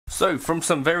So, from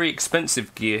some very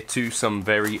expensive gear to some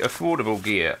very affordable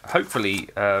gear. Hopefully,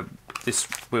 this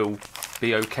will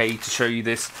be okay to show you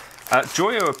this.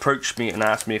 Joyo approached me and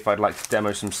asked me if I'd like to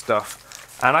demo some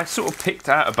stuff, and I sort of picked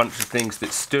out a bunch of things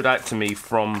that stood out to me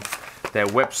from their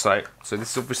website. So this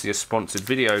is obviously a sponsored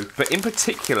video, but in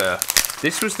particular,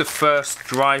 this was the first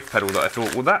drive pedal that I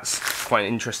thought, well, that's quite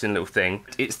an interesting little thing.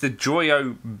 It's the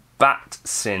Joyo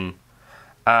Baatsin.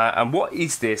 And what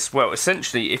is this? Well,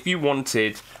 essentially, if you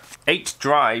wanted 8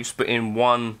 drives but in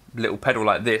one little pedal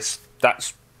like this,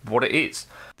 that's what it is.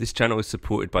 This channel is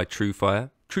supported by TrueFire.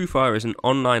 TrueFire is an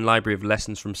online library of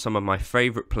lessons from some of my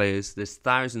favourite players. There's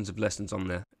thousands of lessons on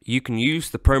there. You can use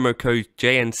the promo code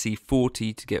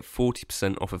JNC40 to get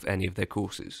 40% off of any of their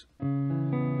courses.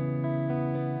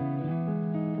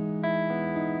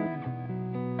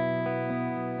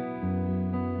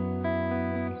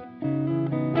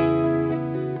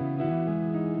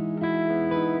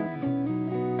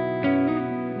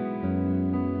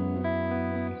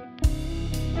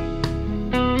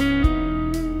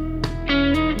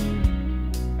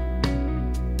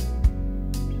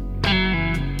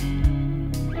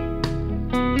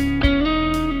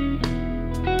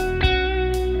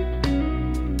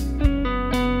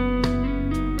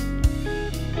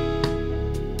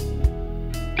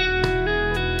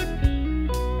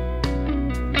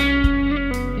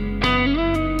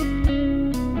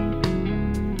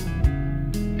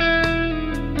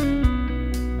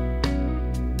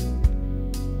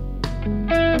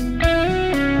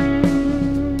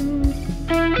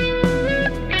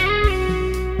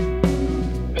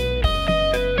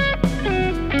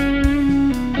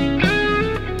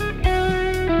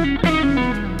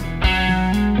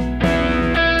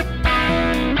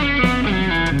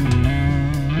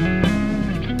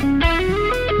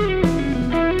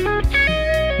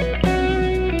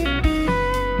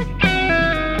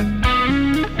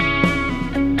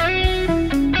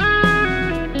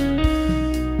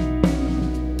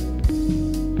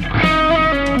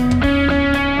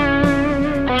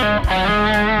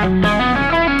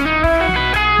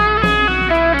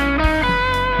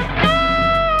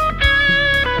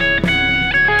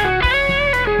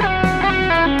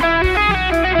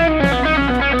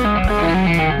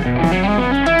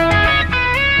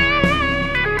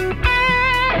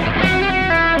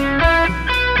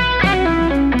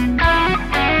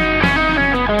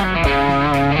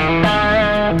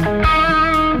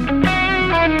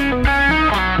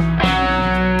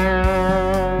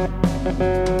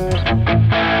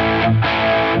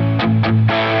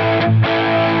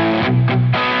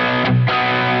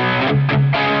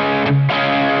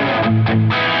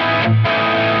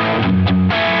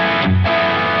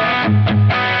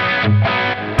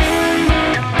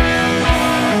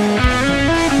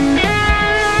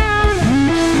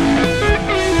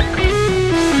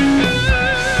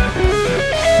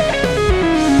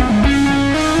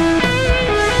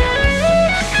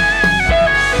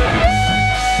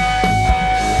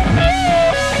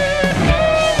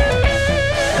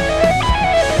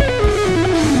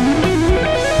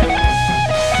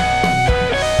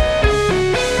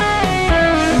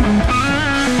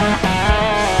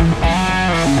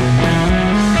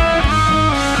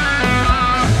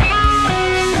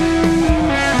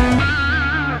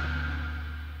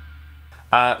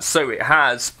 So it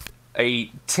has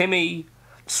a Timmy,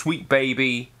 Sweet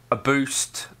Baby, a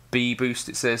boost, B boost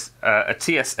it says, a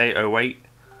TS808,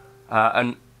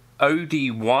 an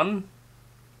OD1,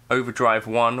 Overdrive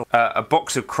 1, a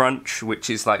box of Crunch, which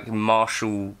is like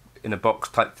Marshall in a box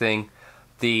type thing,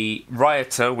 the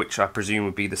Rioter, which I presume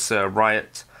would be the Sir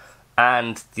Riot,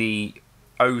 and the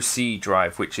OC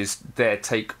drive, which is their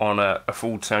take on a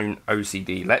full tone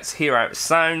OCD. Let's hear how it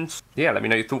sounds. Yeah, let me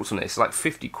know your thoughts on it. It's like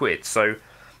 50 quid, so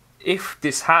if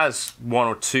this has 1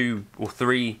 or 2 or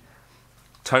 3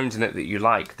 tones in it that you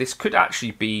like, this could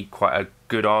actually be quite a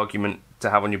good argument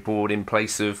to have on your board in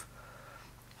place of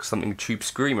something tube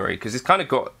screamery, because it's kind of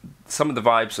got some of the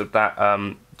vibes of that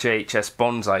JHS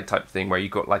Bonsai type thing where you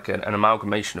got like an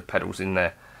amalgamation of pedals in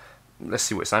there. Let's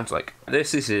see what it sounds like.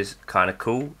 This is kind of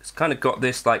cool. It's kind of got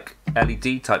this like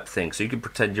LED type thing, so you can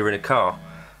pretend you're in a car.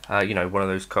 You know, one of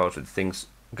those cars with things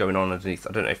going on underneath.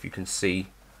 I don't know if you can see.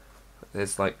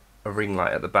 There's like a ring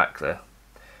light at the back there.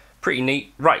 Pretty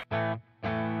neat. Right.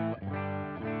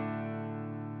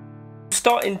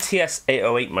 Start in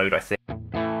TS808 mode, I think.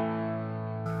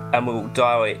 And we'll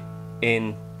dial it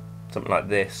in something like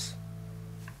this.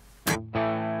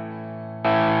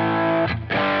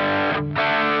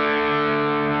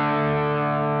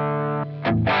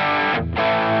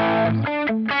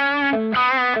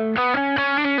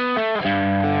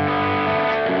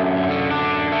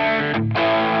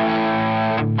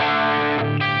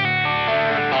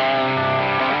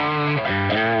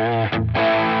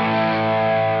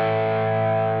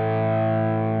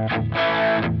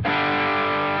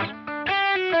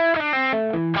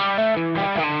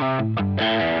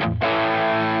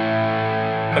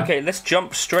 Okay, let's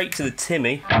jump straight to the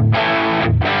Timmy.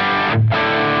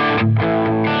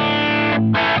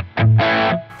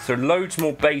 So loads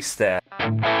more bass there.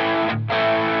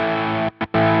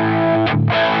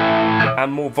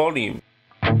 And more volume.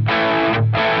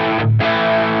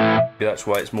 That's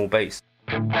why it's more bass.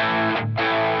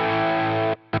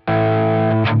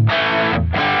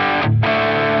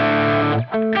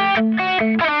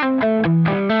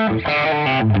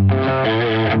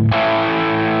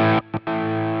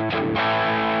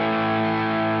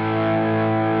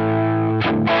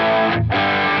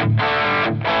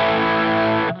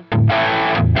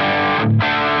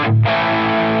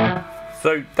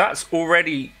 So that's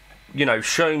already, you know,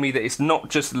 showing me that it's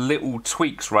not just little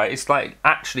tweaks, right? It's like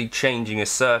actually changing a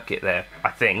circuit there,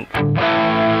 I think.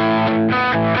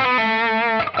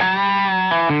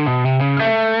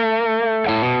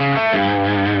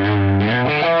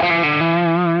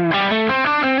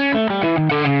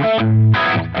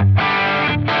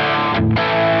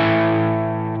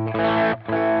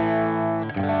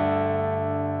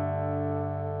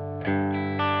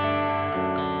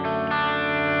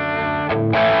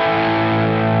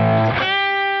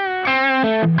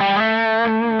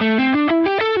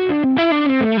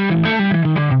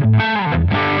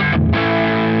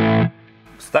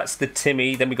 So that's the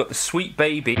Timmy, then we got the Sweet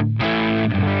Baby.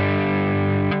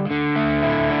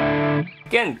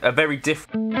 Again, a very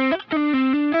different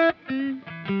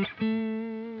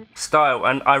style,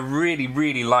 and I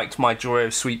really liked my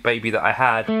Joyo Sweet Baby that I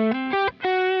had.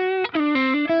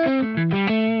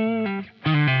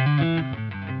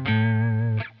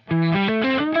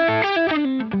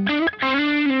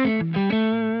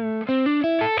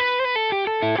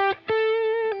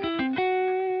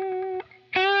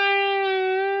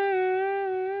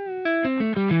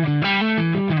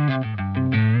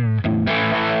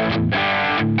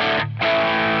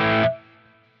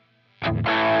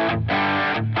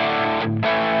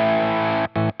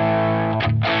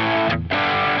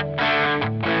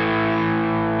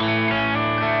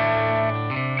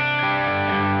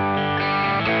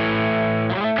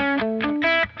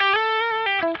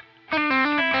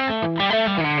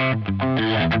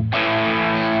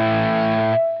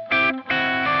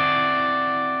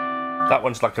 That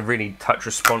one's like a really touch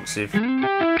responsive.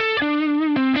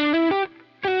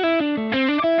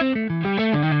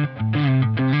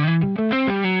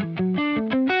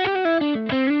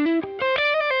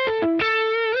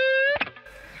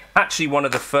 Actually, one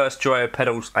of the first Joyo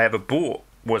pedals I ever bought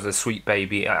was a Sweet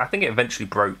Baby. I think it eventually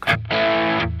broke.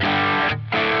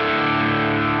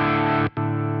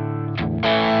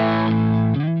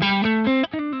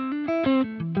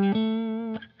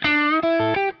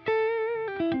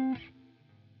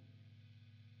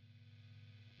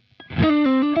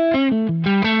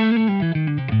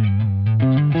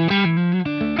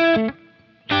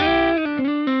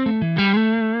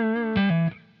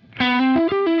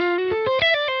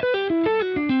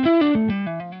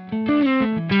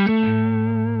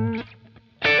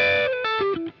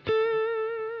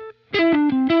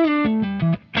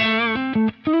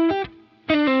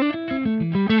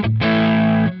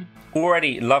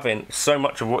 Already loving so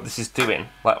much of what this is doing,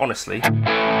 like honestly.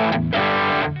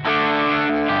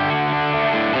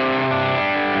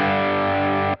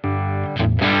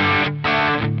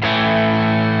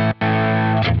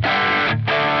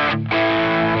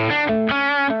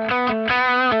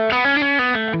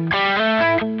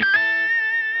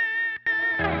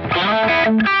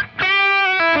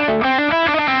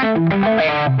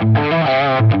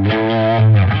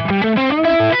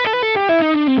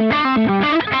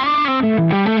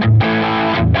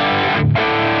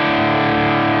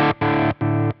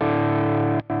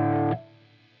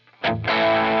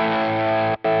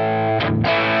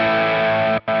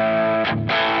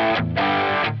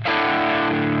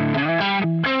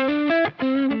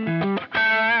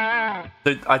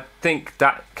 So I think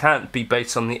that can't be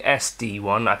based on the SD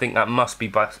one. I think that must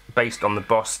be based on the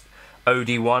Boss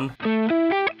OD1,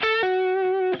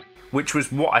 which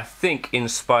was what I think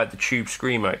inspired the Tube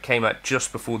Screamer. It came out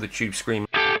just before the Tube Screamer.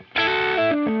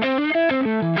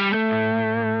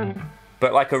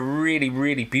 But like a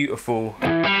really beautiful.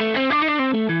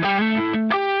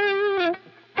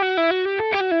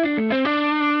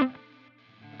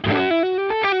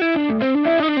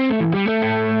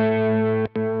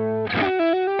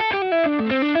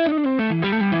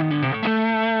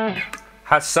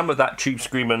 Has some of that Tube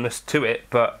Screamerness to it,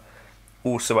 but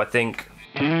also I think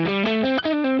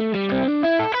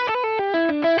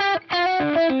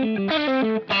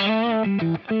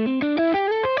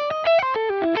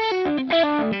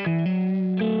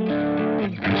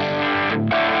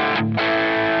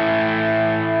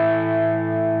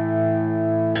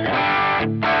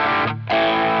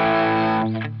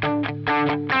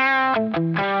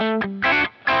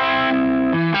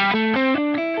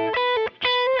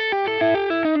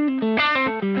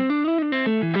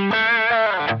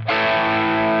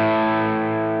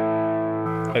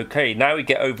Okay, now we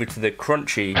get over to the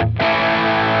crunchy.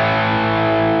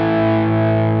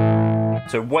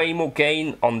 So way more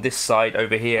gain on this side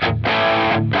over here.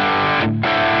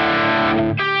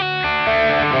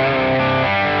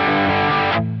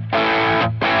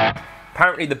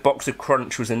 Apparently the box of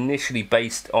crunch was initially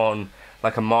based on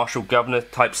like a Marshall Governor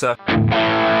type circuit.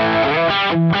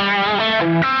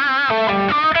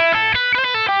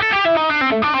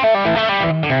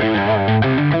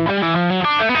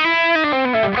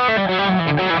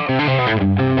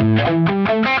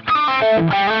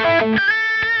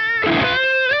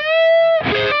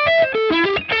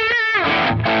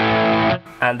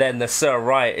 And then the Sir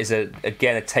Riot is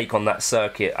again a take on that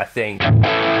circuit, I think.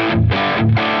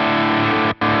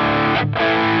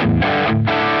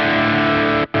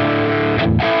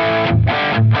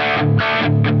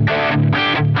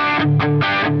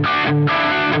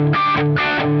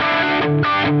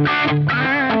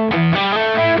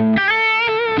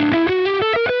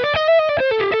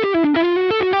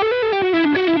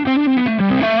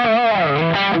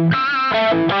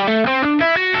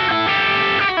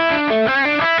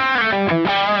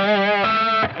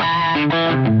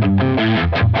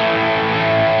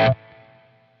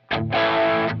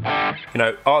 You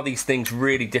know, are these things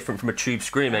really different from a tube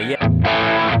screamer? Yeah.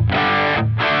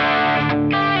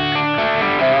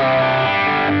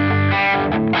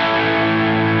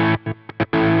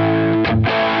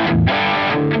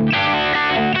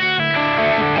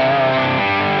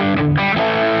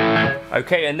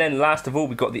 Okay, and then last of all,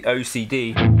 we've got the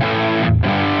OCD.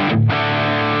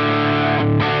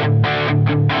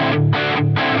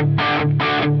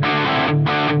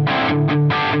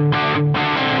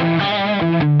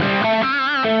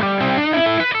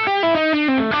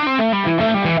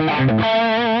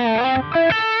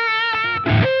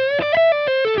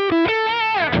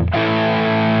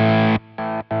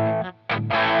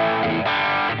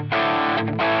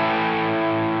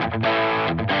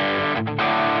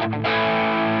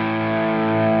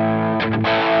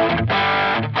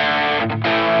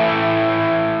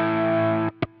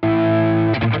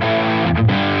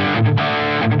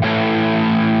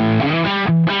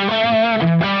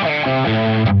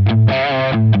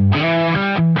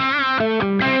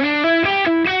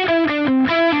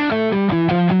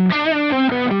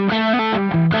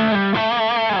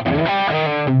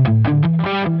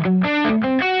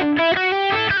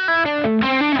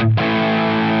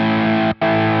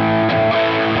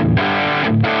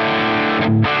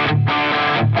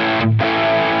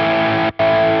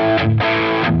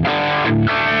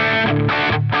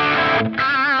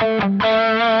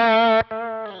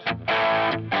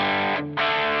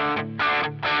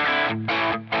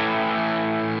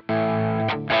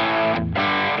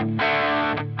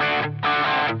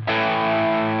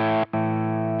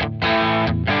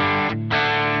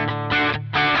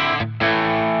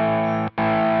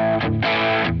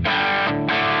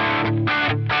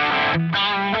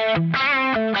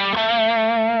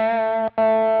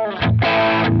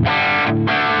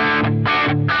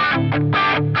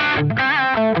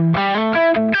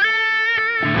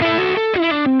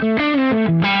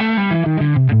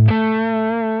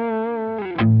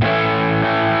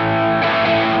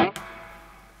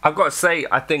 I've got to say,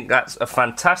 I think that's a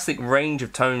fantastic range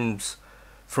of tones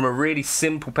from a really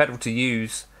simple pedal to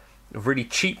use, a really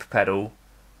cheap pedal.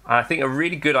 I think a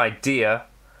really good idea.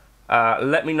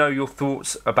 Let me know your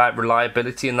thoughts about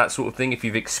reliability and that sort of thing if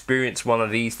you've experienced one of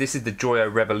these. This is the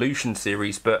Joyo Revolution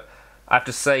series, but I have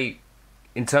to say,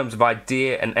 in terms of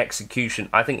idea and execution,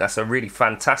 I think that's a really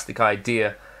fantastic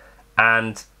idea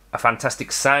and a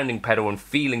fantastic sounding pedal and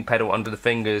feeling pedal under the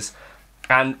fingers,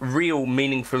 and real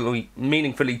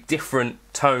meaningfully different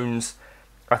tones.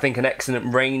 I think an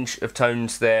excellent range of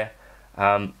tones there.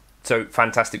 So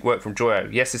fantastic work from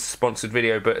Joyo. Yes, it's a sponsored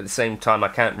video, but at the same time I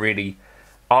can't really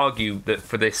argue that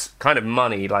for this kind of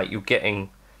money, like, you're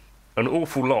getting an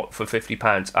awful lot for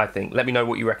 £50, I think. Let me know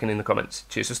what you reckon in the comments.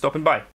 Cheers for stopping by.